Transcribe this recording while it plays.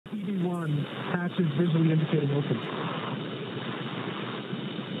1. Hatch is visually indicating open.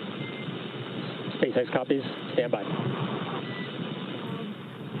 SpaceX copies. Stand by.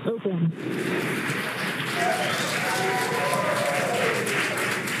 Open.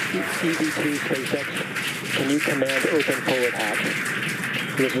 EV2 SpaceX, can you command open forward hatch?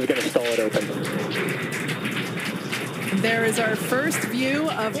 This is going to stall it open. There is our first view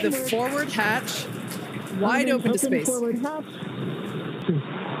of the forward hatch, wide open to space. Forward hatch.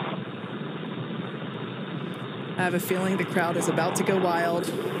 I have a feeling the crowd is about to go wild.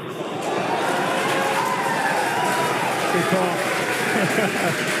 Good call.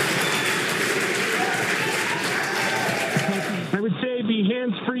 I would say the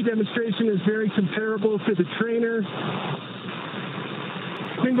hands-free demonstration is very comparable to the trainer.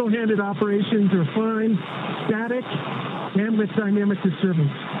 Single-handed operations are fine, static, and with dynamic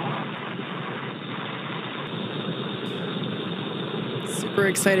disturbance. Super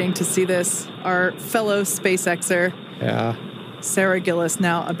exciting to see this. Our fellow SpaceXer, Sara Gillis,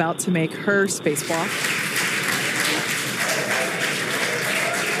 now about to make her spacewalk.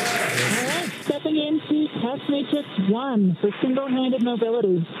 All right, stepping into test matrix 1 for single-handed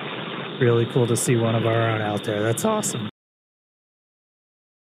mobility. Really cool to see one of our own out there. That's awesome.